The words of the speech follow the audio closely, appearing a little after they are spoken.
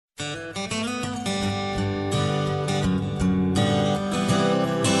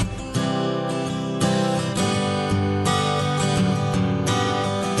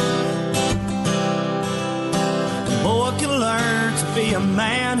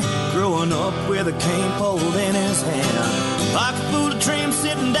growing up with a cane pole in his hand. Pocket full of trim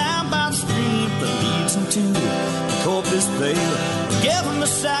sitting down by the stream that leads him to the Corpus Bay. Give him a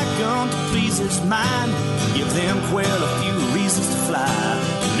shotgun to please his mind. Give them quail a few reasons to fly.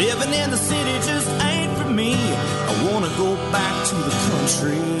 Living in the city just ain't for me. I wanna go back to the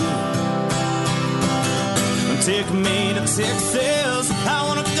country. Take me to Texas. I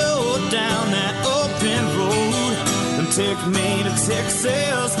wanna go down that open road. And take me to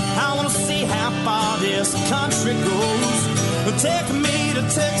Texas. I wanna see how far this country goes. Take me to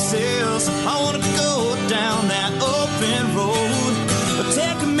Texas. I wanna go down that open road.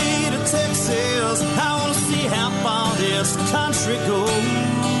 Take me to Texas. I wanna see how far this country goes.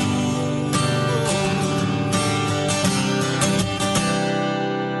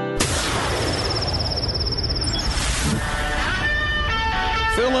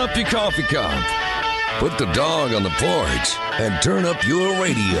 Fill up your coffee cup, put the dog on the porch, and turn up your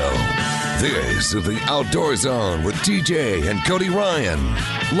radio. This is the Outdoor Zone with TJ and Cody Ryan,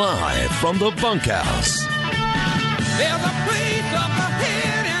 live from the bunkhouse. There's a place up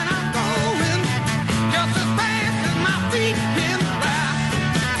ahead and I'm going just as fast as my feet can fly.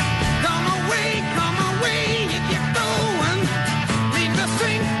 Come away, you get going. Leave the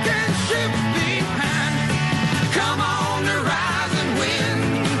sinking ship behind. Come on the rising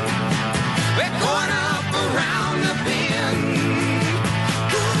wind. We're going up around the bend.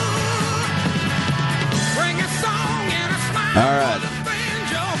 Bring a song and a smile. All right.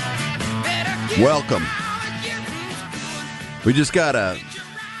 Welcome. We just got a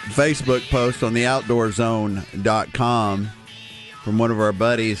Facebook post on the OutdoorZone.com from one of our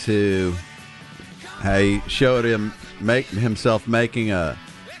buddies who showed himself making a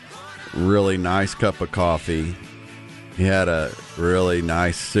really nice cup of coffee. He had a really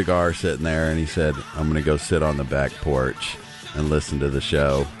nice cigar sitting there, and he said, I'm going to go sit on the back porch and listen to the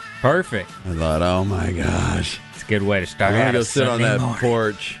show. Perfect. I thought, oh my gosh. It's a good way to start. I'm going to go sit on that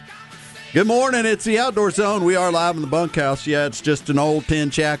porch. Good morning. It's the Outdoor Zone. We are live in the bunkhouse. Yeah, it's just an old tin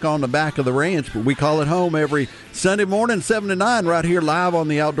shack on the back of the ranch, but we call it home every Sunday morning, 7 to 9, right here live on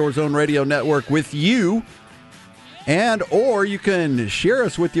the Outdoor Zone Radio Network with you. Or you can share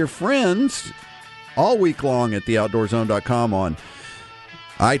us with your friends all week long at theoutdoorzone.com on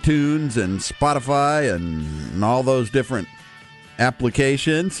iTunes and Spotify and all those different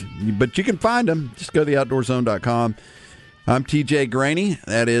applications. But you can find them. Just go to theoutdoorzone.com. I'm TJ Graney.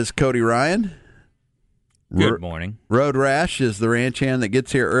 That is Cody Ryan. Good morning. Road Rash is the ranch hand that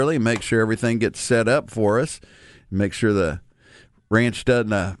gets here early and makes sure everything gets set up for us. Make sure the ranch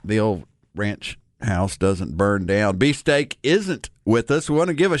the old ranch house doesn't burn down. Beefsteak isn't with us. We want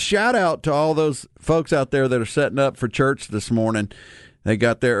to give a shout out to all those folks out there that are setting up for church this morning. They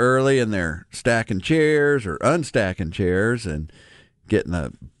got there early and they're stacking chairs or unstacking chairs and getting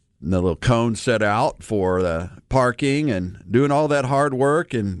the little cone set out for the parking and doing all that hard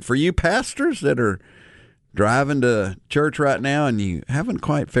work. And for you pastors that are driving to church right now and you haven't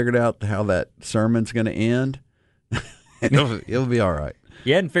quite figured out how that sermon's going to end, it'll be all right.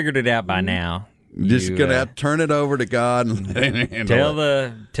 You hadn't figured it out by now. Just going to have to turn it over to God and let him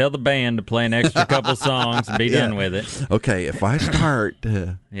handle tell the band to play an extra couple songs and be done with it. Okay, if I start...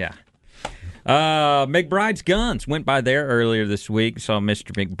 Yeah. McBride's Guns went by there earlier this week. Saw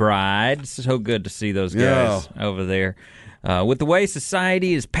Mr. McBride. So good to see those guys over there. With the way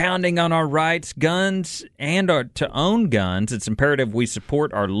society is pounding on our rights, guns, and to own guns, it's imperative we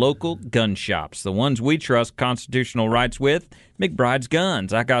support our local gun shops, the ones we trust constitutional rights with. McBride's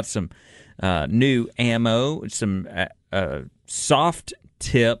Guns. I got some new ammo, some soft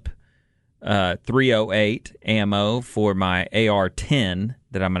tip 308 ammo for my AR-10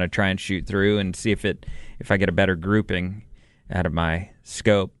 that I'm going to try and shoot through and see if I get a better grouping out of my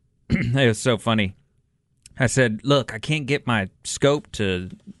scope. It was so funny. I said, look, I can't get my scope to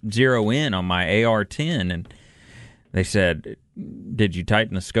zero in on my AR-10. And they said, did you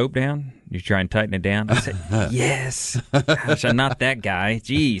tighten the scope down? Did you try and tighten it down? I said, yes. Gosh, I'm not that guy.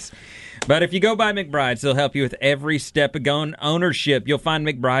 Jeez. But if you go by McBride's, they'll help you with every step of gun ownership. You'll find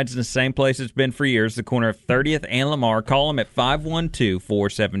McBride's in the same place it's been for years, the corner of 30th and Lamar. Call them at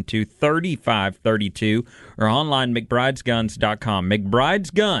 512-472-3532 or online McBridesGuns.com. McBride's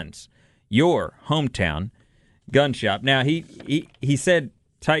Guns, your hometown gun shop. Now, he said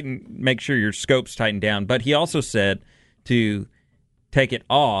make sure your scope's tightened down, but he also said to take it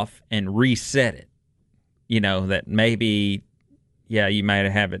off and reset it. You know, that maybe, you might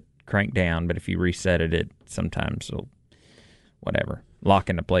have it cranked down, but if you reset it sometimes it'll, lock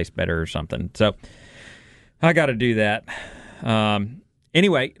into place better or something. So I got to do that.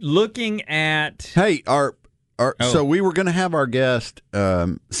 Anyway, looking at... Hey, our So we were going to have our guest,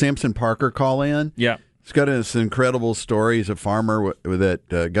 Samson Parker, call in. Yeah. He's got this incredible story. He's a farmer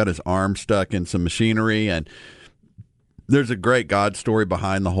that got his arm stuck in some machinery, and there's a great God story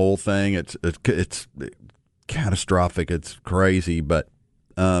behind the whole thing. It's catastrophic. It's crazy, but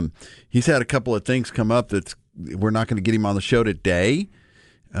he's had a couple of things come up we're not going to get him on the show today,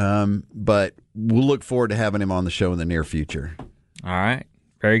 but we'll look forward to having him on the show in the near future. All right.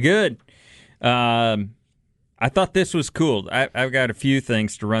 Very good. I thought this was cool. I've got a few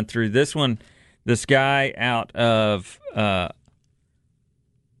things to run through. This one, this guy out of,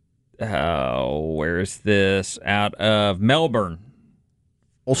 where is this? Out of Melbourne.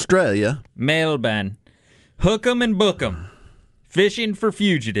 Australia. Melbourne. Hook 'em and book 'em. Fishing for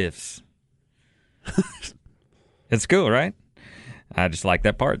fugitives. It's cool, right? I just like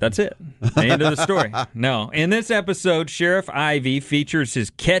that part. That's it. The end of the story. No. In this episode, Sheriff Ivy features his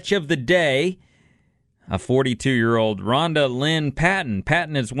catch of the day, a 42-year-old Rhonda Lynn Patton.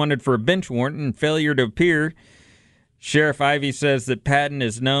 Patton is wanted for a bench warrant and failure to appear. Sheriff Ivy says that Patton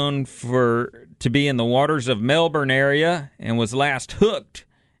is known to be in the waters of Melbourne area and was last hooked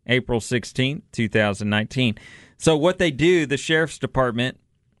April 16th, 2019. So what they do, the sheriff's department,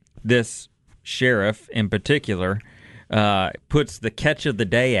 this sheriff in particular, puts the catch of the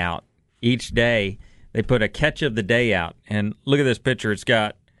day out each day. They put a catch of the day out, and look at this picture. It's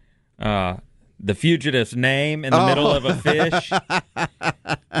got the fugitive's name in the middle of a fish,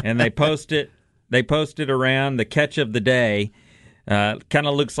 and they post it. They post it around the catch of the day. Kind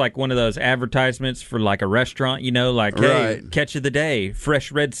of looks like one of those advertisements for like a restaurant, like, hey, right. Catch of the day,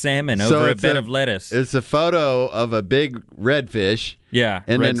 fresh red salmon over a bed of lettuce. It's a photo of a big redfish. Yeah.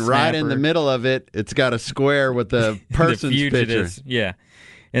 And red then right snapper. in the middle of it, it's got a square with the person's the picture. fugitives. Yeah.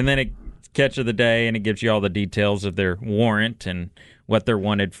 And then it's catch of the day, and it gives you all the details of their warrant and what they're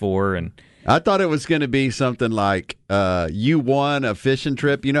wanted for. And I thought it was going to be something like you won a fishing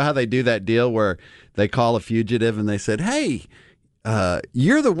trip. You know how they do that deal where they call a fugitive and they said, hey,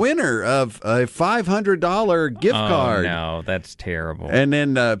 you're the winner of a $500 gift card. No, that's terrible. And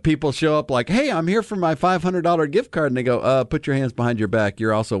then people show up like, hey, I'm here for my $500 gift card. And they go, put your hands behind your back.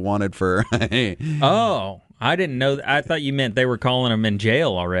 You're also wanted for... Oh, I didn't know. I thought you meant they were calling him in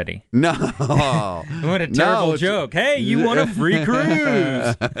jail already. No. What a terrible joke. Hey, you want a free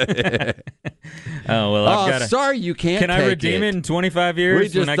cruise. Oh, well, I've got to... sorry, you can't Can I take redeem it in 25 years We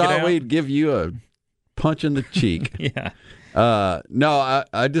just when I get thought out? we'd give you a punch in the cheek. Yeah. No,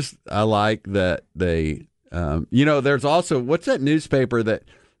 I like that they, there's also, what's that newspaper that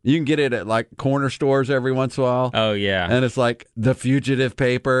you can get it at like corner stores every once in a while? Oh, yeah. And it's like the fugitive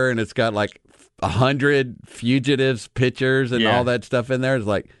paper, and it's got like 100 fugitives pictures and Yeah. all that stuff in there. It's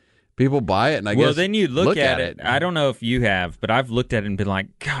like people buy it, and I guess then you look at it. I don't know if you have, but I've looked at it and been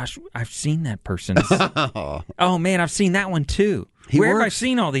like, gosh, I've seen that person's. Oh, man, I've seen that one too. Where have I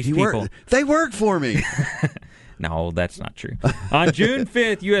seen all these people? They work for me. No, that's not true. On June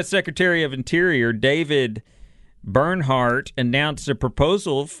 5th, U.S. Secretary of Interior David Bernhardt announced a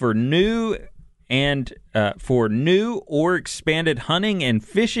proposal for new or expanded hunting and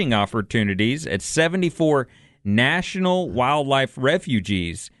fishing opportunities at 74 national wildlife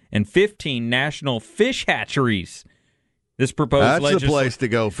refuges and 15 national fish hatcheries. This proposed That's the place to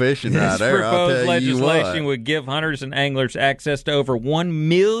go fishing right This there. I'll proposed tell you legislation what. would give hunters and anglers access to over 1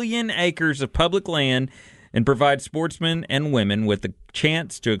 million acres of public land and provide sportsmen and women with the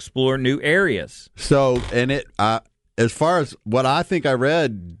chance to explore new areas. So, and as far as what I think I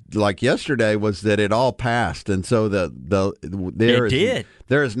read like yesterday was that it all passed, and so there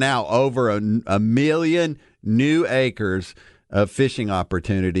is now over a million new acres of fishing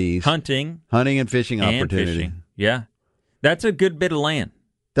opportunities, Hunting and fishing and opportunity. fishing. Yeah. That's a good bit of land.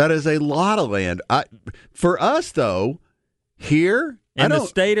 That is a lot of land. For us though, here In the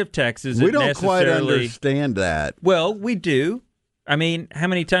state of Texas, we it don't quite necessarily- understand that. Well, we do. I mean, how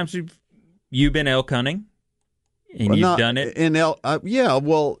many times have you been elk hunting? And Well, you've not done it?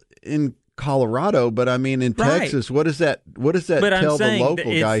 In Colorado, but I mean in Right. Texas. What does that But tell I'm saying the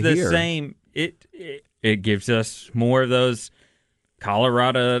local it's guy the here? same. It gives us more of those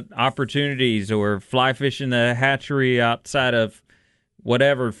Colorado opportunities, or fly fishing the hatchery outside of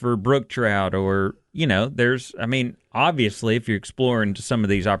whatever for brook trout, or obviously if you're exploring some of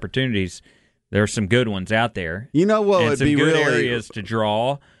these opportunities, there are some good ones out there. You know what and would some be good really areas to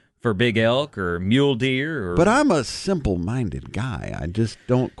draw for big elk or mule deer. But I'm a simple-minded guy. I just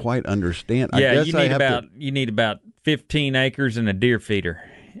don't quite understand. Yeah, I guess you need about 15 acres and a deer feeder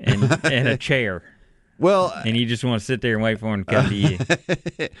and a chair. Well, And you just want to sit there and wait for him to come to you.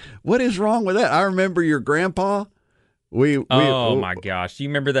 what is wrong with that? I remember your grandpa Oh my gosh! Do you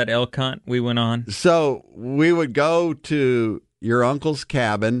remember that elk hunt we went on? So we would go to your uncle's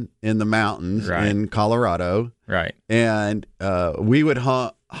cabin in the mountains in Colorado, right? And we would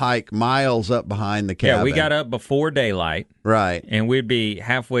hike miles up behind the cabin. Yeah, we got up before daylight, right? And we'd be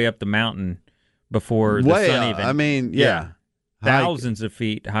halfway up the mountain before the sun even. I mean, yeah. Thousands of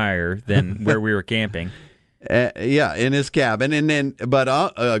feet higher than where we were camping. In his cabin, and then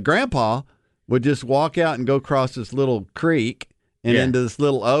Grandpa would just walk out and go across this little creek and into this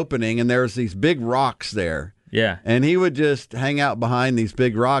little opening, and there's these big rocks there. Yeah, and he would just hang out behind these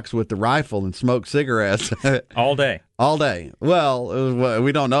big rocks with the rifle and smoke cigarettes all day. All day. Well,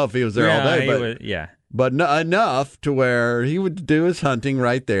 we don't know if he was there all day, but enough to where he would do his hunting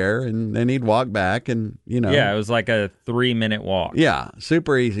right there, and then he'd walk back, and it was like a 3-minute walk. Yeah,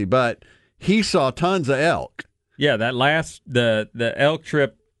 super easy, but. He saw tons of elk. Yeah, that the elk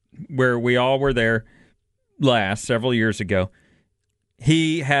trip where we all were there several years ago,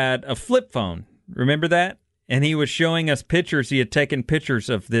 he had a flip phone. Remember that? And he was showing us pictures. He had taken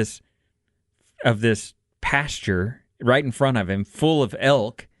pictures of this pasture right in front of him, full of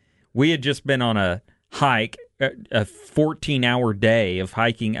elk. We had just been on a hike, a 14-hour day of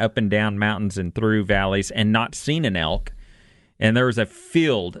hiking up and down mountains and through valleys, and not seen an elk. And there was a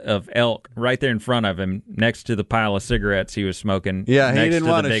field of elk right there in front of him, next to the pile of cigarettes he was smoking. Yeah, he didn't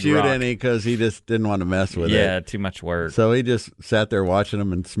want to shoot any because he just didn't want to mess with it. Yeah, too much work. So he just sat there watching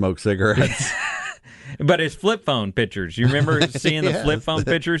them and smoked cigarettes. But his flip phone pictures, you remember seeing the flip phone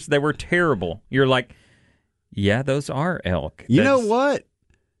pictures? They were terrible. You're like, yeah, those are elk. You know what?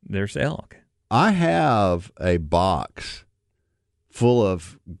 There's elk. I have a box full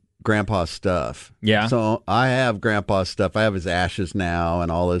of Grandpa's stuff. Yeah. So I have Grandpa's stuff. I have his ashes now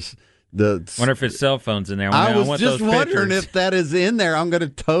and all his. Wonder if his cell phone's in there. I was want just those wondering pictures. If that is in there. I'm going to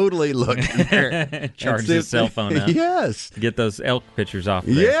totally look in there. Charge his cell phone up. Yes. Get those elk pictures off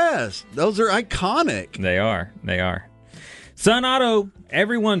there. Yes. Those are iconic. They are. Sun Auto,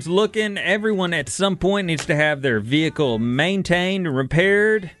 everyone's looking. Everyone at some point needs to have their vehicle maintained and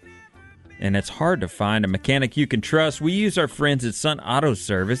repaired. And it's hard to find a mechanic you can trust. We use our friends at Sun Auto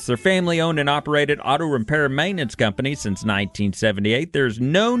Service. They're family-owned and operated auto repair and maintenance company since 1978. There's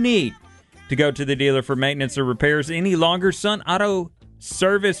no need to go to the dealer for maintenance or repairs any longer. Sun Auto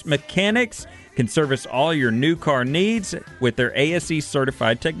Service mechanics can service all your new car needs with their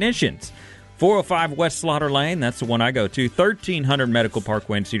ASE-certified technicians. 405 West Slaughter Lane, that's the one I go to. 1300 Medical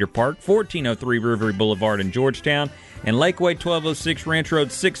Parkway in Cedar Park. 1403 Rivery Boulevard in Georgetown. And Lakeway 1206 Ranch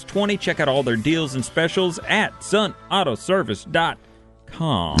Road 620. Check out all their deals and specials at sunautoservice.com.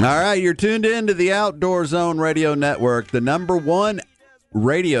 All right, you're tuned in to the Outdoor Zone Radio Network, the #1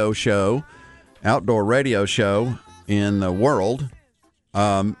 radio show, outdoor radio show in the world.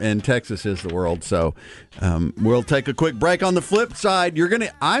 And Texas is the world, so we'll take a quick break. On the flip side,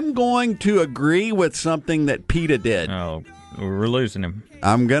 I'm going to agree with something that PETA did. Oh, we're losing him.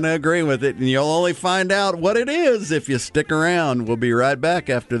 I'm going to agree with it, and you'll only find out what it is if you stick around. We'll be right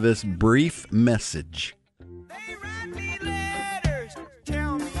back after this brief message. They write me letters,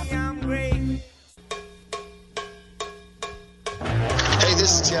 tell me I'm great. Hey,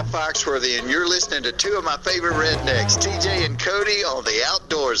 this is Jeff Foxworthy, and you're listening to two of my favorite rednecks, TJ and Cody, on the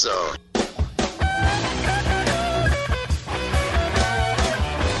Outdoor Zone.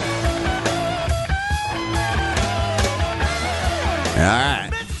 All right.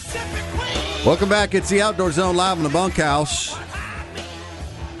 Welcome back. It's the Outdoor Zone live in the bunkhouse.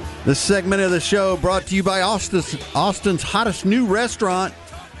 This segment of the show brought to you by Austin's hottest new restaurant,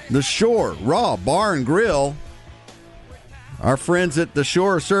 The Shore Raw Bar and Grill. Our friends at The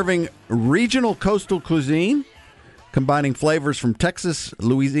Shore are serving regional coastal cuisine, combining flavors from Texas,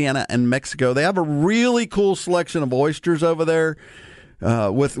 Louisiana, and Mexico. They have a really cool selection of oysters over there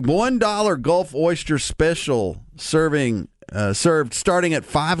with $1 Gulf Oyster Special served starting at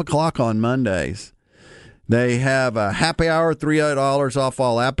 5 o'clock on Mondays. They have a happy hour, $3 off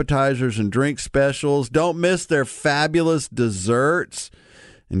all appetizers and drink specials. Don't miss their fabulous desserts,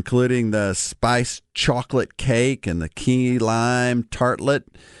 including the spiced chocolate cake and the key lime tartlet.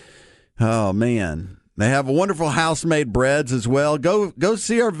 Oh, man. They have wonderful house-made breads as well. Go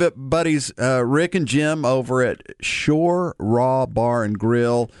see our buddies Rick and Jim over at Shore Raw Bar and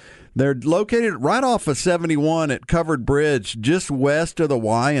Grill. They're located right off of 71 at Covered Bridge, just west of the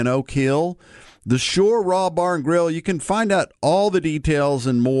Y in Oak Hill. The Shore Raw Bar and Grill, you can find out all the details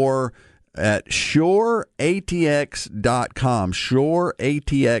and more at shoreatx.com.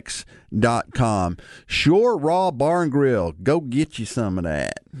 Shoreatx.com. Shore Raw Bar and Grill. Go get you some of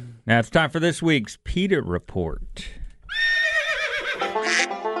that. Now it's time for this week's PETA Report.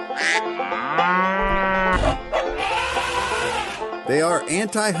 They are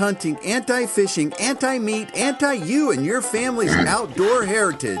anti-hunting, anti-fishing, anti-meat, anti-you and your family's outdoor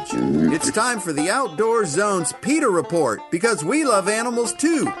heritage. It's time for the Outdoor Zone's PETA Report, because we love animals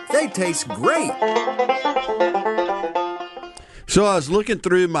too. They taste great. So I was looking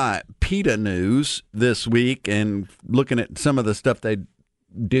through my PETA news this week and looking at some of the stuff they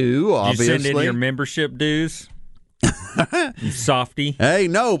do, obviously. Did you send in your membership dues? You softy. Hey,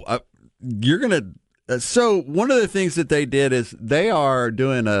 no, you're going to... So one of the things that they did is they are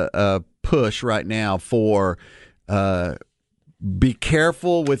doing a push right now for be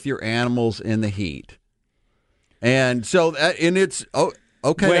careful with your animals in the heat. And so, and it's,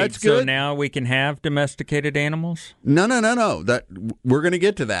 okay, Wait, that's good. So now we can have domesticated animals? No. That we're going to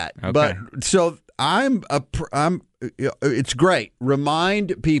get to that. Okay. But so it's great.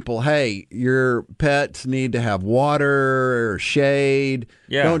 Remind people, hey, your pets need to have water or shade.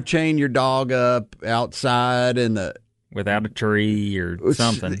 Yeah. Don't chain your dog up outside in the Without a tree or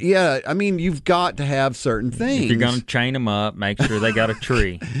something. Yeah, I mean, you've got to have certain things. If you're going to chain them up, make sure they got a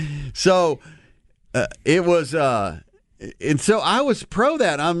tree. So it was, and so I was pro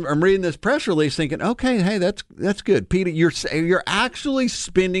that. I'm reading this press release, thinking, okay, hey, that's good, Peter. You're actually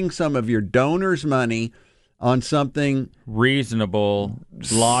spending some of your donors' money on something Reasonable,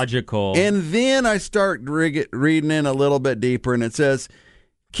 logical. And then I start reading in a little bit deeper, and it says,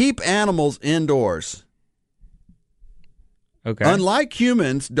 keep animals indoors. Okay. Unlike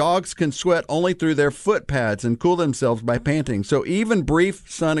humans, dogs can sweat only through their foot pads and cool themselves by panting. So even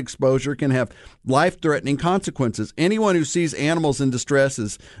brief sun exposure can have life-threatening consequences. Anyone who sees animals in distress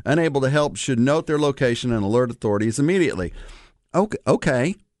is unable to help should note their location and alert authorities immediately.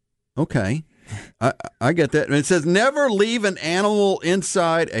 Okay. I get that. And it says never leave an animal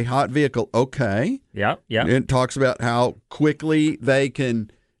inside a hot vehicle. Okay. Yeah. It talks about how quickly they can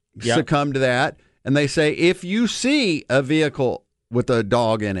succumb to that. And they say if you see a vehicle with a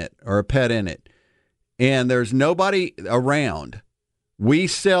dog in it or a pet in it and there's nobody around, we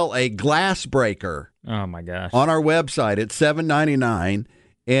sell a glass breaker. Oh, my gosh. On our website. It's $7.99,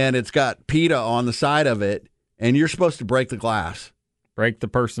 and it's got PETA on the side of it, and you're supposed to break the glass. Break the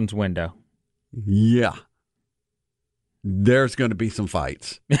person's window. Yeah. There's going to be some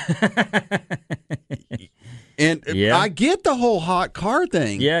fights. And I get the whole hot car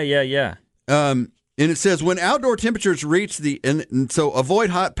thing. Yeah. And it says when outdoor temperatures reach and so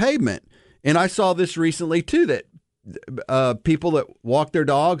avoid hot pavement. And I saw this recently too, that people that walk their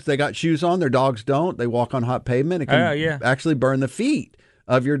dogs, they got shoes on, their dogs don't. They walk on hot pavement. It can actually burn the feet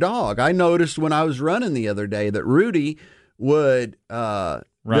of your dog. I noticed when I was running the other day that Rudy would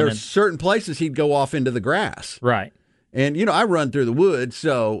there's certain places he'd go off into the grass. Right. And I run through the woods,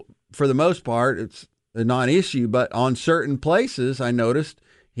 so for the most part it's a non-issue, but on certain places I noticed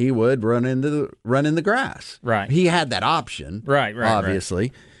he would run in the grass. Right. He had that option. Right.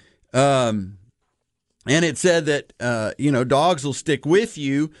 Obviously. And it said that dogs will stick with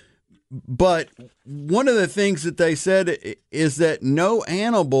you, but one of the things that they said is that no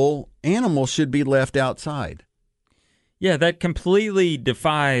animal should be left outside. Yeah, that completely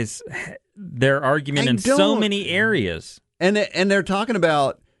defies their argument in so many areas. And they're talking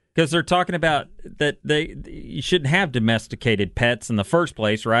about... Because they're talking about that you shouldn't have domesticated pets in the first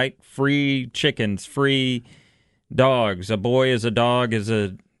place, right? Free chickens, free dogs. A boy is a dog is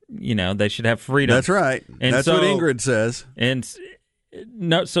a, they should have freedom. That's right. And that's what Ingrid says. And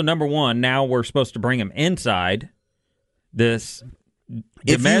so number one, now we're supposed to bring them inside this...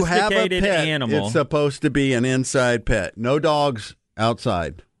 If you have a pet, animal, it's supposed to be an inside pet. No dogs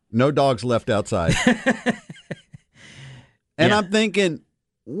outside. No dogs left outside. And I'm thinking,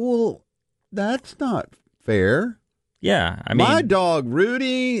 well, that's not fair. Yeah, I mean, my dog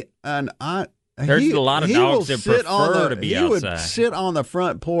Rudy and I. There's a lot of dogs that prefer to be outside. He would sit on the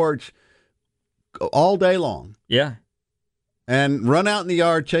front porch all day long. Yeah, and run out in the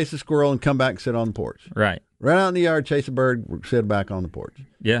yard, chase a squirrel, and come back and sit on the porch. Right. Run out in the yard, chase a bird, sit back on the porch.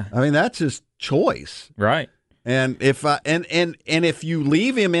 Yeah. I mean, that's his choice. Right. And if if you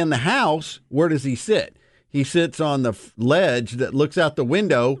leave him in the house, where does he sit? He sits on the ledge that looks out the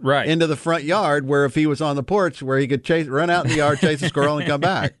window into the front yard, where if he was on the porch, where he could run out in the yard, chase a squirrel, and come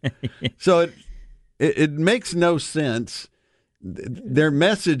back. So it makes no sense. Their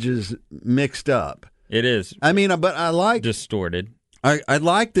message is mixed up. It is. I mean, but I like... distorted. I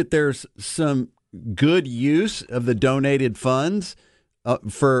like that there's some good use of the donated funds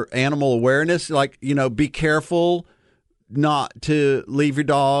for animal awareness. Like, be careful. not to leave your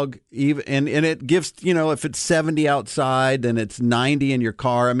dog even, and it gives, if it's 70 outside, then it's 90 in your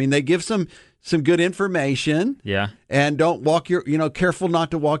car. I mean, they give some good information. Yeah. And don't walk careful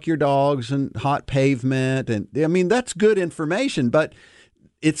not to walk your dogs in hot pavement. And I mean, that's good information, but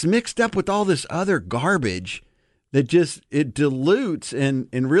it's mixed up with all this other garbage that just, it dilutes and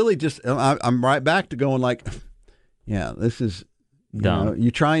really just, I'm right back to going like, yeah, this is dumb.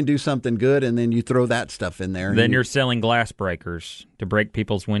 You try and do something good and then you throw that stuff in there. Then you're selling glass breakers to break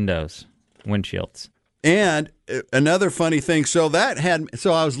people's windshields. And another funny thing, so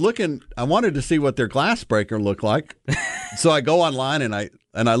I was looking, I wanted to see what their glass breaker looked like. So I go online and I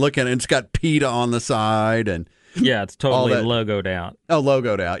look at it, and it's got PETA on the side, and yeah, it's totally logoed out. Oh,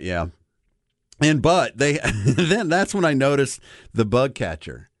 logoed out, yeah. But then that's when I noticed the bug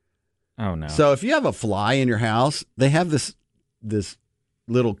catcher. Oh no. So if you have a fly in your house, they have this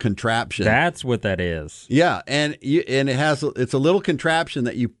little contraption. That's what that is. Yeah, and it's a little contraption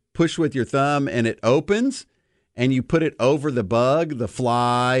that you push with your thumb, and it opens, and you put it over the bug, the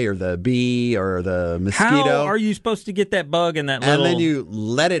fly, or the bee, or the mosquito. How are you supposed to get that bug in that little and then you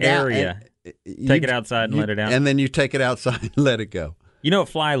let it area? Take it outside and let it out. And then you take it outside and let it go. A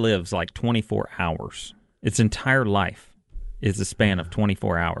fly lives like 24 hours. Its entire life is a span of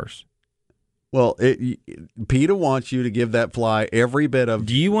 24 hours. Well, PETA wants you to give that fly every bit of...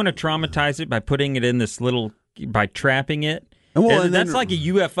 Do you want to traumatize it by putting it in by trapping it? Well, and that's like a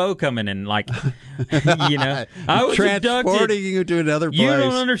UFO coming in, like, I was transporting abducted. you to another place. You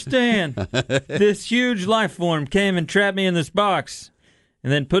don't understand. This huge life form came and trapped me in this box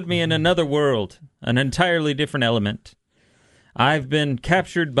and then put me in another world, an entirely different element. I've been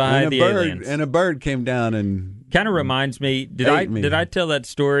captured by the aliens. And a bird came down and... Kind of reminds me, did I tell that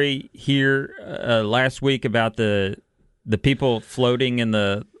story here last week about the people floating in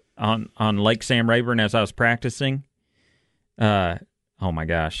on Lake Sam Rayburn as I was practicing? Oh my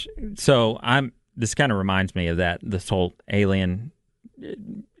gosh. So this kind of reminds me of that, this whole alien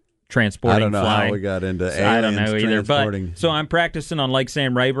transporting I don't know fly. how we got into aliens I don't know either. transporting. But so I'm practicing on Lake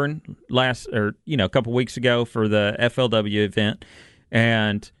Sam Rayburn a couple weeks ago for the FLW event,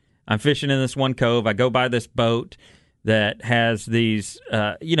 and I'm fishing in this one cove. I go by this boat that has these,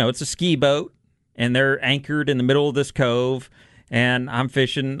 it's a ski boat, and they're anchored in the middle of this cove, and I'm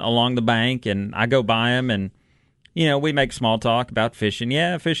fishing along the bank, and I go by them, and we make small talk about fishing.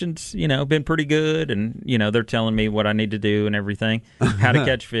 Yeah, fishing's, been pretty good. And, they're telling me what I need to do and everything, how to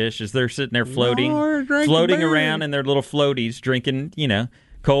catch fish as they're sitting there floating around in their little floaties, drinking,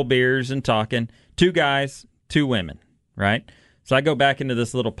 cold beers and talking. 2 guys, 2 women, right? So I go back into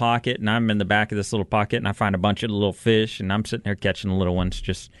this little pocket, and I'm in the back of this little pocket, and I find a bunch of little fish, and I'm sitting there catching the little ones,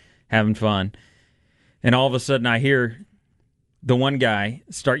 just having fun. And all of a sudden I hear the one guy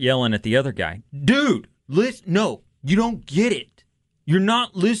start yelling at the other guy, "Dude! Listen, no, you don't get it. You're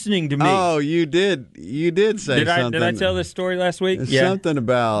not listening to me." Oh, you did say something. Did I tell this story last week? Yeah. Something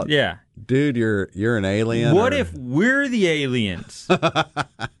about, dude, you're an alien. What if we're the aliens?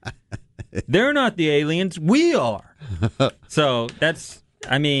 They're not the aliens. We are. So that's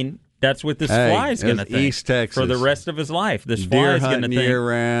what this fly is going to think. East Texas. For the rest of his life. This fly is going to think.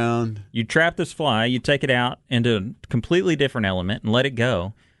 year-round. You trap this fly, you take it out into a completely different element and let it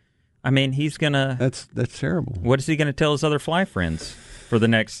go. He's going to... That's terrible. What is he going to tell his other fly friends for the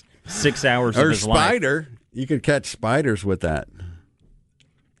next 6 hours of his life? Or spider. You could catch spiders with that.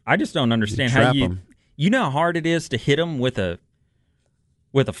 I just don't understand how you... You know how hard it is to hit them with a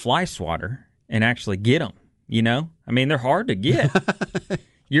fly swatter and actually get them, they're hard to get.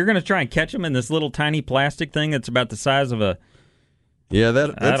 You're going to try and catch them in this little tiny plastic thing that's about the size of a... Yeah,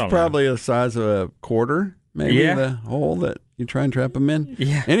 that's probably the size of a quarter, maybe, the hole that you try and trap them in.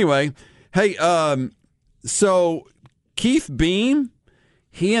 Yeah. Anyway, hey, so Keith Beam,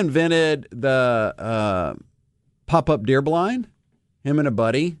 he invented the pop-up deer blind. Him and a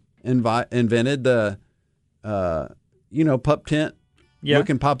buddy invented the, pup tent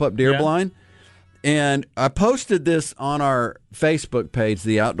looking pop-up deer blind. And I posted this on our Facebook page,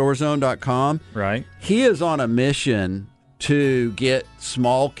 theoutdoorzone.com. Right. He is on a mission to get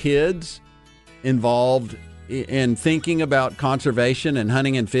small kids involved in thinking about conservation and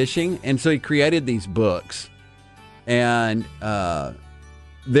hunting and fishing. And so he created these books. And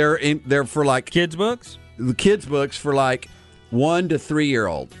they're for like... Kids books? The kids books for like 1 to 3 year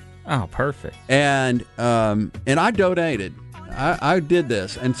old. Oh, perfect. And I donated. I did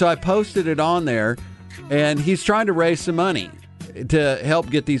this, and so I posted it on there, and he's trying to raise some money to help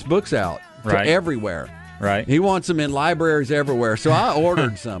get these books out to everywhere. Right. He wants them in libraries everywhere, so I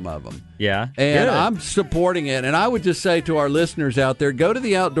ordered some of them. Yeah. And good. I'm supporting it, and I would just say to our listeners out there, go to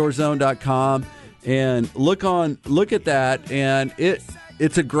theoutdoorzone.com, and look at that, and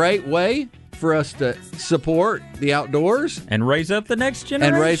it's a great way for us to support the outdoors And raise up the next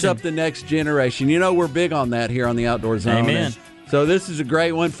generation. You know, we're big on that here on the Outdoor Zone. Amen. So this is a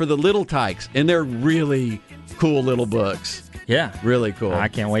great one for the little tykes, and they're really cool little books. Yeah. Really cool. I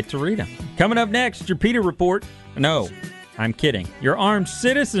can't wait to read them. Coming up next, your PETA report. No, I'm kidding. Your Armed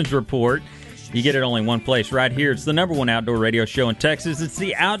Citizens report. You get it only one place, right here. It's the #1 outdoor radio show in Texas. It's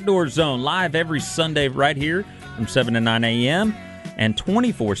the Outdoor Zone, live every Sunday right here from 7 to 9 a.m. and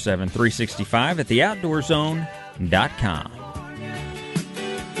 24/7, 365 at theoutdoorzone.com.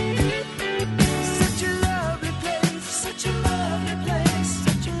 Such a lovely place, such a lovely place,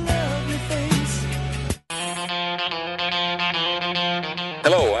 such a lovely face.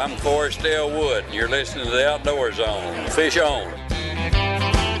 Hello, I'm Forrest Dale Wood, and you're listening to the Outdoor Zone. Fish on.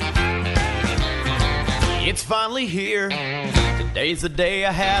 It's finally here. Today's the day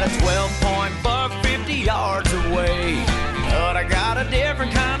I had a 12-point buck 50 yards away. But I got a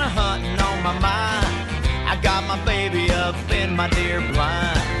different kind of hunting on my mind. I got my baby up in my deer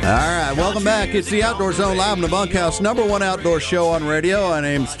blind. All right, welcome back. It's the Outdoor Zone live in the bunkhouse, #1 outdoor show on radio. My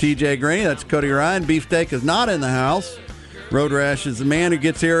name's TJ Green. That's Cody Ryan. Beefsteak is not in the house. Road Rash is the man who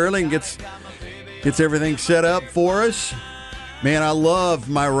gets here early and gets everything set up for us. Man, I love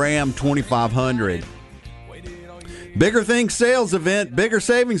my Ram 2500. Bigger Things sales event, bigger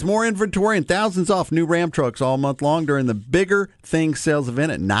savings, more inventory, and thousands off new Ram trucks all month long during the Bigger Things sales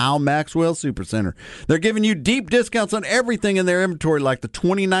event at Nile Maxwell Supercenter. They're giving you deep discounts on everything in their inventory, like the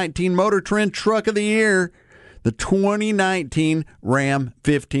 2019 Motor Trend Truck of the Year, the 2019 Ram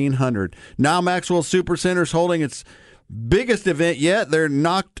 1500. Nile Maxwell Supercenter is holding its biggest event yet. They're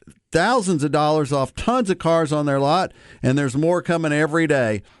knocked thousands of dollars off tons of cars on their lot, and there's more coming every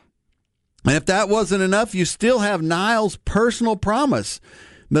day. And if that wasn't enough, you still have Nile's personal promise,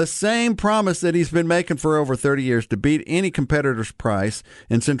 the same promise that he's been making for over 30 years to beat any competitor's price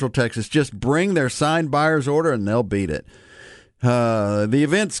in Central Texas. Just bring their signed buyer's order and they'll beat it. The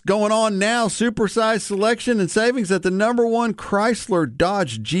event's going on now. Supersized selection and savings at the #1 Chrysler,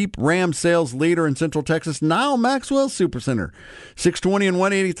 Dodge, Jeep, Ram sales leader in Central Texas, Nile Maxwell Supercenter. 620 and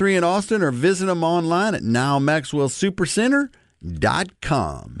 183 in Austin, or visit them online at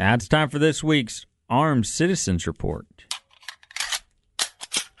NileMaxwellSupercenter.com. Now it's time for this week's Armed Citizens Report.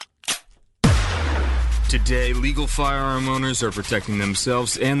 Today, legal firearm owners are protecting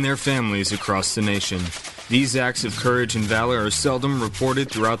themselves and their families across the nation. These acts of courage and valor are seldom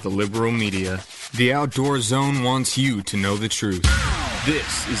reported throughout the liberal media. The Outdoor Zone wants you to know the truth.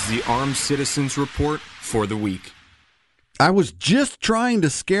 This is the Armed Citizens Report for the week. I was just trying to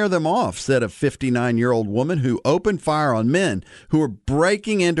scare them off, said a 59-year-old woman who opened fire on men who were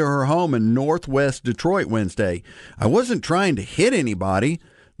breaking into her home in northwest Detroit Wednesday. I wasn't trying to hit anybody.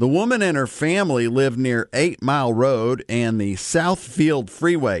 The woman and her family lived near 8 Mile Road and the Southfield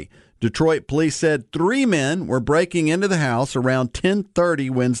Freeway. Detroit police said 3 men were breaking into the house around 10:30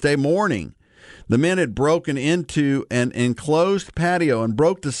 Wednesday morning. The men had broken into an enclosed patio and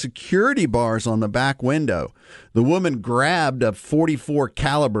broke the security bars on the back window. The woman grabbed a .44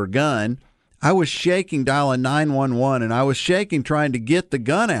 caliber gun. I was shaking dialing 911, and I was shaking trying to get the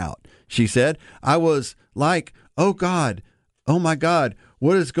gun out, she said. I was like, oh God, oh my God,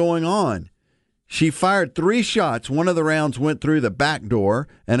 what is going on? She fired 3 shots. One of the rounds went through the back door,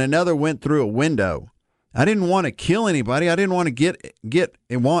 and another went through a window. I didn't want to kill anybody. I didn't want to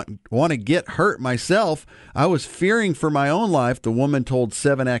get hurt myself. I was fearing for my own life, the woman told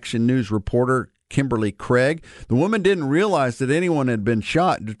 7 Action News reporter Kimberly Craig. The woman didn't realize that anyone had been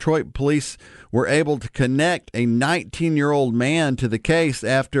shot. Detroit police were able to connect a 19-year-old man to the case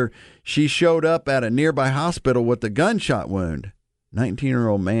after she showed up at a nearby hospital with a gunshot wound.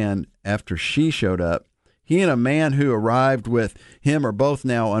 19-year-old man after she showed up. He and a man who arrived with him are both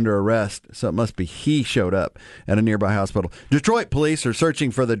now under arrest, so it must be he showed up at a nearby hospital. Detroit police are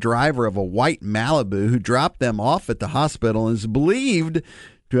searching for the driver of a white Malibu who dropped them off at the hospital and is believed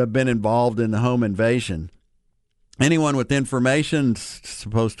to have been involved in the home invasion. Anyone with information is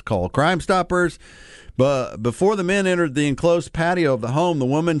supposed to call Crime Stoppers. But before the men entered the enclosed patio of the home, the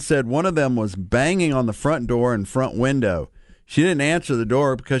woman said one of them was banging on the front door and front window. She didn't answer the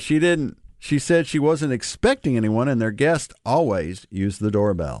door because she said she wasn't expecting anyone, and their guests always use the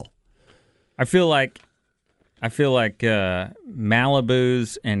doorbell. I feel like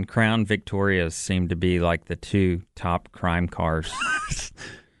Malibus and Crown Victorias seem to be like the 2 top crime cars.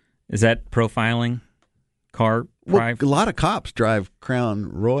 Is that profiling? A lot of cops drive Crown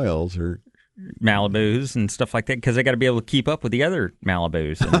Royals or Malibus and stuff like that because they got to be able to keep up with the other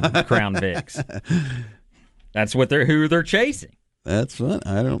Malibus and Crown Vics. That's who they're chasing. That's what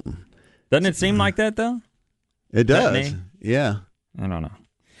I don't. Doesn't it seem like that, though? It that does. me? Yeah. I don't know.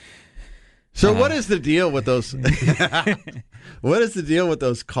 So what is the deal with those? What is the deal with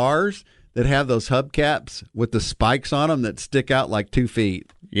those cars that have those hubcaps with the spikes on them that stick out like 2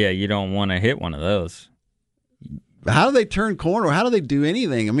 feet? Yeah, you don't want to hit one of those. How do they turn corner? How do they do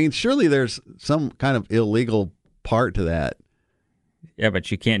anything? I mean, surely there's some kind of illegal part to that. Yeah,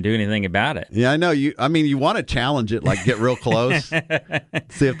 but you can't do anything about it. Yeah, I know. You want to challenge it, like get real close,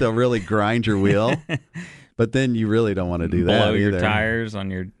 see if they'll really grind your wheel. But then you really don't want to do that Blow either. your tires on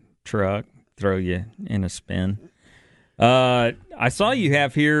your truck, throw you in a spin. I saw you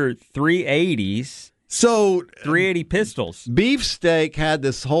have here 380s. So 380 pistols. Beefsteak had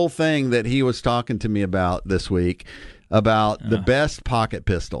this whole thing that he was talking to me about this week about the best pocket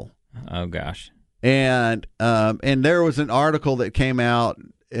pistol. Oh gosh. And there was an article that came out,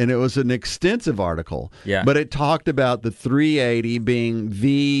 and it was an extensive article. Yeah. But it talked about the 380 being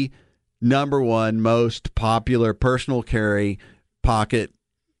the number one most popular personal carry pocket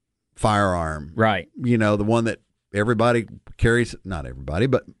firearm. Right. You know, the one that everybody carries, not everybody,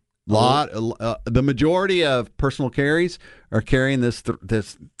 but the majority of personal carries are carrying this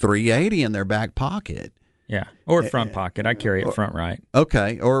 380 in their back pocket. Yeah, or front pocket. I carry it front right.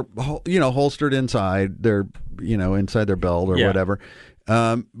 Okay, or holstered inside their inside their belt or whatever.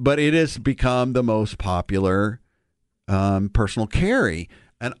 But it has become the most popular personal carry,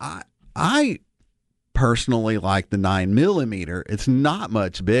 and I personally like the 9mm. It's not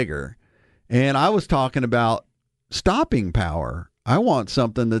much bigger, and I was talking about stopping power. I want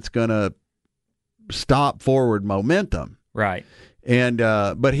something that's going to stop forward momentum. Right. And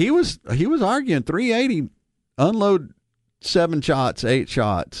but he was arguing 380 unload 7 shots, 8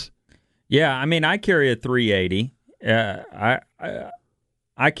 shots. Yeah, I mean I carry a 380.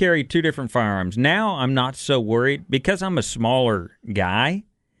 I carry 2 different firearms. Now I'm not so worried because I'm a smaller guy.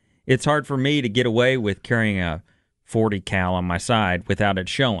 It's hard for me to get away with carrying a 40 cal on my side without it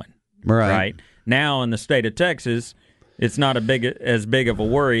showing. Right. Now in the state of Texas, it's not as big of a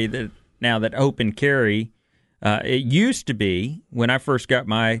worry that now that open carry. It used to be when I first got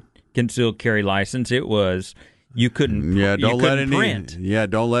my concealed carry license. It was you couldn't. Don't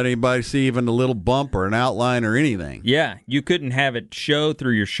let anybody see even a little bump or an outline or anything. Yeah, you couldn't have it show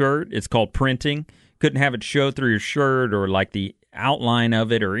through your shirt. It's called printing. Couldn't have it show through your shirt or like the outline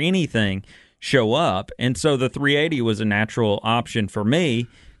of it or anything show up. And so the 380 was a natural option for me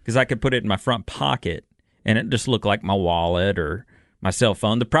because I could put it in my front pocket and it just looked like my wallet or my cell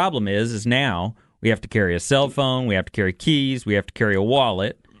phone. The problem is now we have to carry a cell phone, we have to carry keys, we have to carry a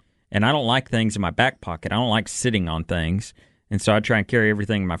wallet, and I don't like things in my back pocket. I don't like sitting on things, and so I try and carry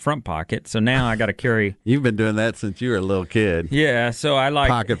everything in my front pocket. So now I got to carry... You've been doing that since you were a little kid. Yeah, so I like...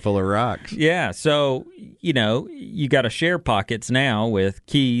 Pocket full of rocks. Yeah, so, you got to share pockets now with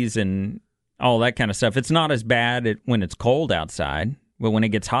keys and all that kind of stuff. It's not as bad when it's cold outside, but when it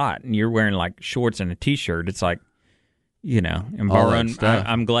gets hot and you're wearing, like, shorts and a T-shirt, it's like...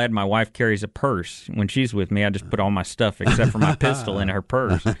 I'm glad my wife carries a purse. When she's with me, I just put all my stuff except for my pistol in her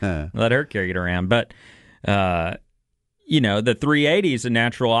purse. Let her carry it around. But, the 380 is a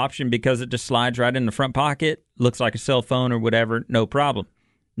natural option because it just slides right in the front pocket, looks like a cell phone or whatever, no problem.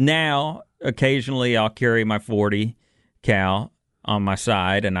 Now, occasionally I'll carry my 40 cal on my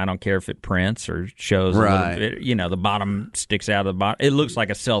side, and I don't care if it prints or shows a little bit. The bottom sticks out of the bottom. It looks like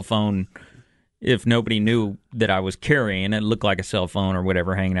a cell phone. If nobody knew that I was carrying, it looked like a cell phone or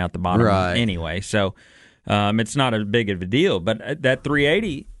whatever hanging out the bottom anyway. So it's not as big of a deal. But that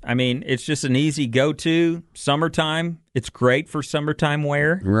 380, I mean, it's just an easy go-to. Summertime, it's great for summertime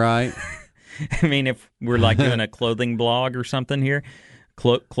wear. Right. I mean, if we're like doing a clothing blog or something here,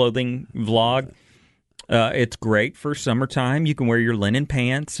 clothing vlog, it's great for summertime. You can wear your linen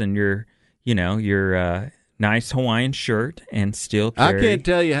pants and your nice Hawaiian shirt and still carry. I can't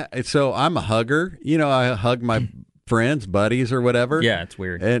tell you. So I'm a hugger. I hug my friends, buddies, or whatever. Yeah, it's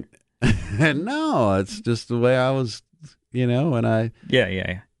weird. And no, it's just the way I was, when I...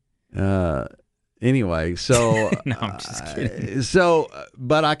 Yeah. Anyway, so... No, I'm just kidding.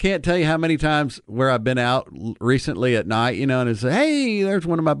 But I can't tell you how many times where I've been out recently at night, and I say, hey, there's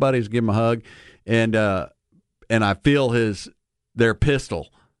one of my buddies, give him a hug. And I feel their pistol.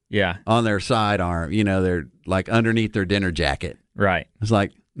 Yeah. On their sidearm, they're like underneath their dinner jacket. Right. It's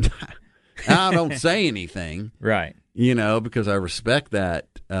like, I don't say anything. Right. Because I respect that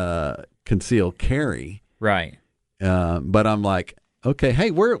concealed carry. Right. But I'm like, okay,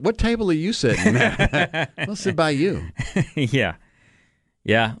 hey, what table are you sitting at? I'll sit by you. Yeah.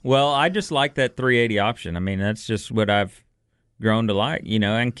 Yeah. Well, I just like that 380 option. I mean, that's just what I've grown to like,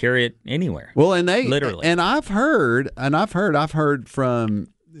 and carry it anywhere. Well, and literally. And I've heard from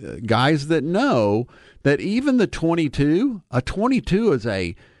guys that know that even the 22, a 22 is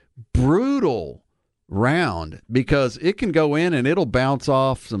a brutal round because it can go in and it'll bounce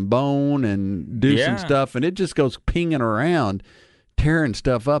off some bone and do some stuff, and it just goes pinging around, tearing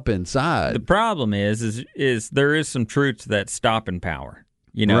stuff up inside. The problem is there is some truth to that stopping power.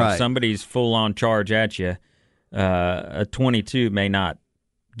 You know, if somebody's full on charge at you, a 22 may not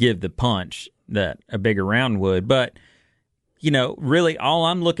give the punch that a bigger round would. But, you know, really all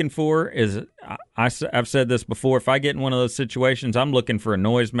I'm looking for is, I've said this before, if I get in one of those situations, I'm looking for a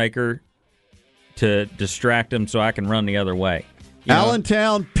noisemaker to distract them so I can run the other way.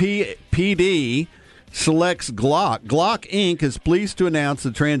 Allentown PD selects Glock. Glock Inc. is pleased to announce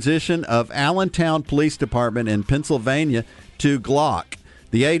the transition of Allentown Police Department in Pennsylvania to Glock.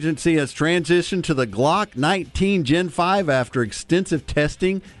 The agency has transitioned to the Glock 19 Gen 5 after extensive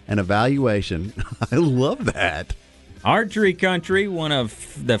testing and evaluation. I love that. Archery country, one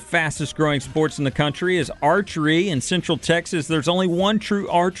of the fastest growing sports in the country, is archery in Central Texas. There's only one true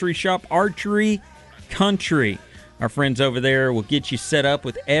archery shop, Archery Country. Our friends over there will get you set up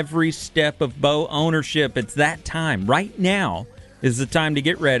with every step of bow ownership. It's that time. Right now is the time to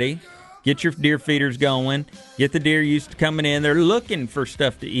get ready. Get your deer feeders going. Get the deer used to coming in. They're looking for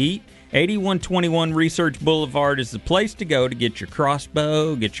stuff to eat. 8121 Research Boulevard is the place to go to get your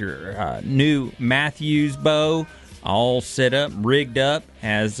crossbow, get your new Matthews bow all set up, rigged up,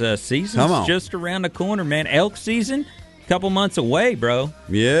 as season's just around the corner, man. Elk season, a couple months away, bro.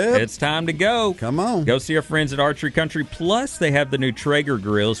 Yeah. It's time to go. Come on. Go see our friends at Archery Country. Plus, they have the new Traeger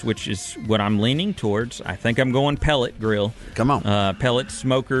grills, which is what I'm leaning towards. I think I'm going pellet grill. Come on. Pellet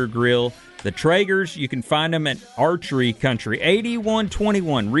smoker grill. The Traegers, you can find them at Archery Country,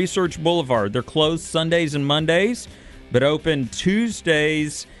 8121 Research Boulevard. They're closed Sundays and Mondays, but open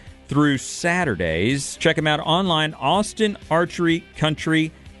Tuesdays through Saturdays. Check them out online,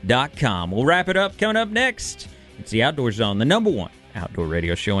 austinarcherycountry.com. We'll wrap it up. Coming up next, it's the Outdoor Zone, the number one outdoor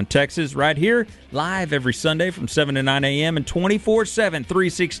radio show in Texas, right here, live every Sunday from 7 to 9 a.m. and 24/7,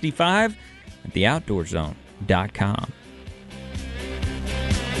 365 at theoutdoorzone.com.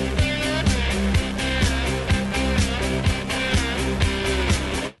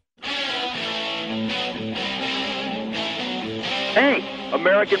 Hey,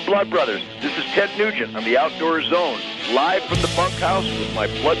 American Blood Brothers, this is Ted Nugent on the Outdoor Zone, live from the bunkhouse with my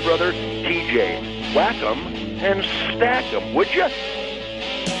blood brother, TJ. Whack 'em and stack 'em, would ya?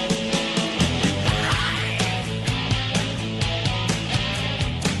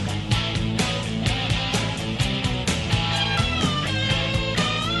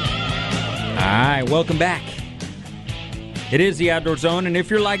 All right, welcome back. It is the Outdoor Zone, and if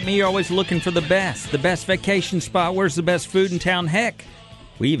you're like me, you're always looking for the best vacation spot. Where's the best food in town? Heck,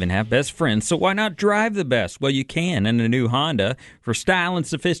 we even have best friends, so why not drive the best? Well, you can in a new Honda. For style and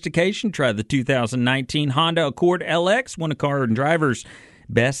sophistication, try the 2019 Honda Accord LX, one of Car and Driver's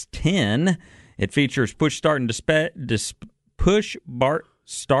best 10. It features push start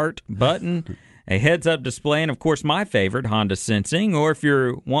button, a heads-up display, and, of course, my favorite, Honda Sensing. Or if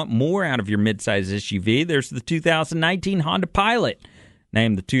you want more out of your midsize SUV, there's the 2019 Honda Pilot.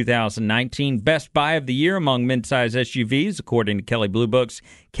 Named the 2019 Best Buy of the Year among midsize SUVs, according to Kelley Blue Book's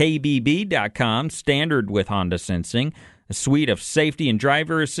KBB.com, standard with Honda Sensing, a suite of safety and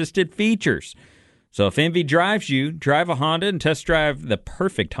driver-assisted features. So if envy drives you, drive a Honda and test drive the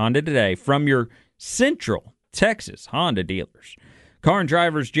perfect Honda today from your Central Texas Honda dealers. Car and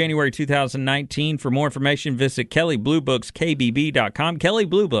Drivers, January 2019. For more information, visit Kelley Blue Book's KBB.com. Kelley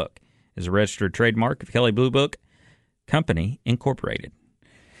Blue Book is a registered trademark of Kelley Blue Book Company, Incorporated.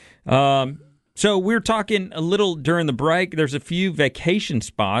 So we're talking a little during the break. There's a few vacation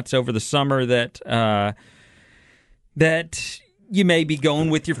spots over the summer that you may be going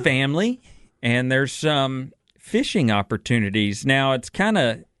with your family, and there's some fishing opportunities. Now, it's kind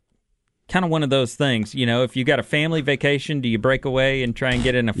of one of those things, you know, if you got a family vacation, do you break away and try and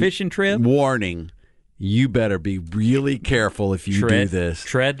get in a fishing trip? Warning, you better be really careful if you do this.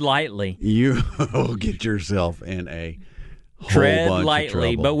 Tread lightly. You will get yourself in a whole Tread bunch lightly. of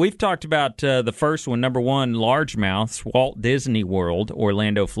trouble. But we've talked about the first one, number one, largemouths, Walt Disney World,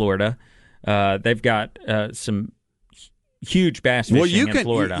 Orlando, Florida. They've got some huge bass fishing in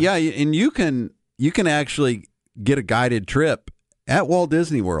Florida. Yeah, and you can actually get a guided trip at Walt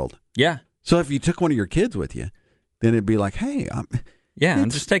Disney World. Yeah. So if you took one of your kids with you, then it'd be like, hey, I'm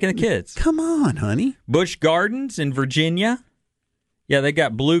just taking the kids. Come on, honey. Busch Gardens in Virginia. Yeah, they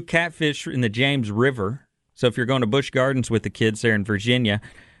got blue catfish in the James River. So if you're going to Busch Gardens with the kids there in Virginia,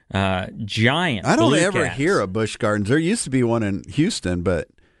 giant I don't blue ever cats. hear of Busch Gardens. There used to be one in Houston, but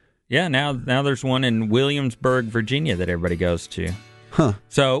yeah, now there's one in Williamsburg, Virginia that everybody goes to. Huh.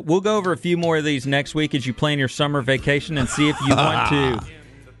 So we'll go over a few more of these next week as you plan your summer vacation and see if you want to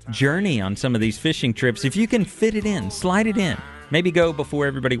journey on some of these fishing trips. If you can fit it in, slide it in. Maybe go before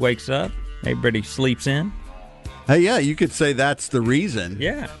everybody wakes up, everybody sleeps in. Hey, yeah, you could say that's the reason.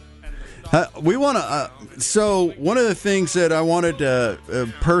 Yeah. We want to. So one of the things that I wanted to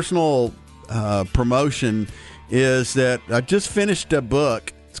personal promotion is that I just finished a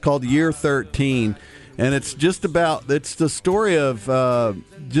book. It's called Year 13, and it's just about. It's the story of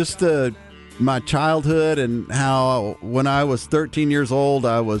my childhood and how when I was 13 years old,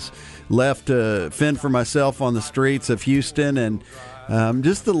 I was left to fend for myself on the streets of Houston, and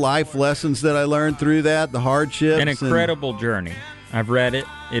just the life lessons that I learned through that, the hardships. An incredible journey. I've read it.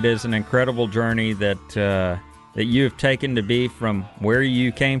 It is an incredible journey that you have taken to be from where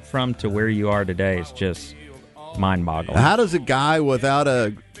you came from to where you are today. It's just mind-boggling. How does a guy without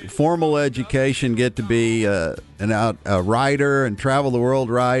a formal education get to be a writer and travel the world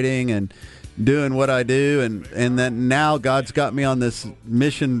writing and doing what I do, and then now God's got me on this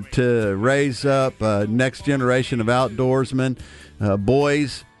mission to raise up a next generation of outdoorsmen,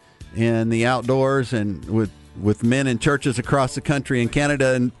 boys in the outdoors, and with men in churches across the country and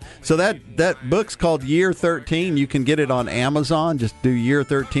Canada. And so that book's called Year 13. You can get it on Amazon. Just do Year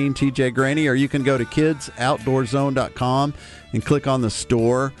 13 TJ Graney, or you can go to kidsoutdoorzone.com and click on the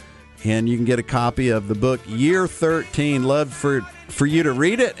store, and you can get a copy of the book Year 13. Love for you to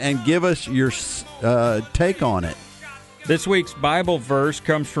read it and give us your take on it. This week's Bible verse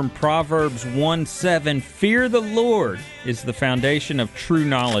comes from Proverbs 1:7. Fear the Lord is the foundation of true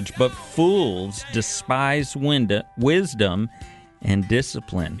knowledge, but fools despise wisdom and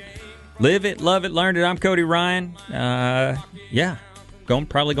discipline. Live it, love it, learn it. I'm Cody Ryan. Probably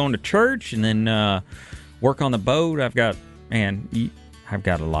going to church and then work on the boat. I've got a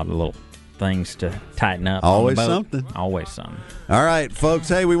lot of little things to tighten up. Always on the boat. something. Always something. All right, folks.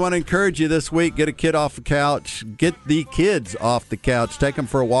 Hey, we want to encourage you this week. Get a kid off the couch. Get the kids off the couch. Take them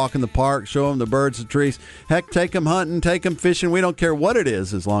for a walk in the park. Show them the birds and trees. Heck, take them hunting. Take them fishing. We don't care what it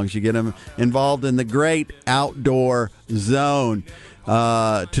is as long as you get them involved in the great outdoor zone.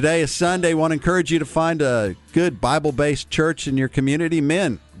 Today is Sunday. Want to encourage you to find a good Bible-based church in your community.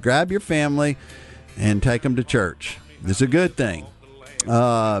 Men, grab your family and take them to church. It's a good thing.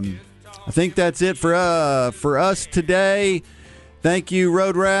 I think that's it for us today. Thank you,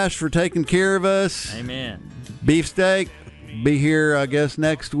 Road Rash, for taking care of us. Amen. Beefsteak, be here, I guess,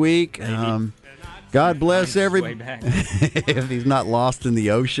 next week. God bless everybody. If he's not lost in the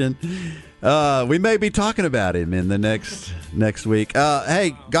ocean. We may be talking about him in the next week.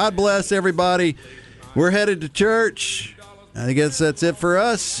 Hey, God bless everybody. We're headed to church. I guess that's it for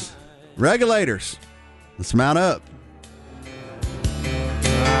us. Regulators, let's mount up.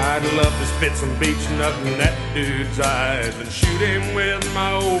 I'd love to spit some beach nut in that dude's eyes and shoot him with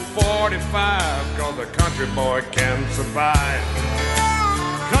my old 45, 'cause a country boy can survive.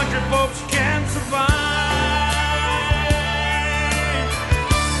 Country folks can survive.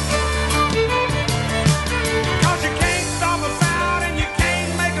 'Cause you can't stop us out and you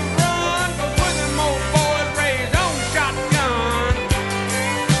can't make us run, 'cause we're them old boys raised on shotgun.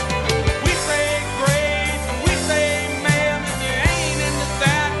 We say grace, we say man, and you ain't into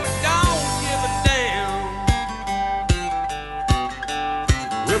that, but don't give a damn.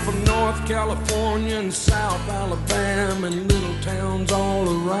 We're from North California and South Alabama and little towns all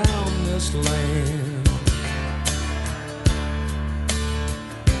around this land.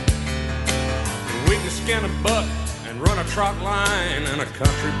 We can skin a buck and run a trot line, and a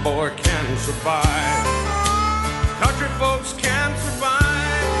country boy can survive. Country folks can survive.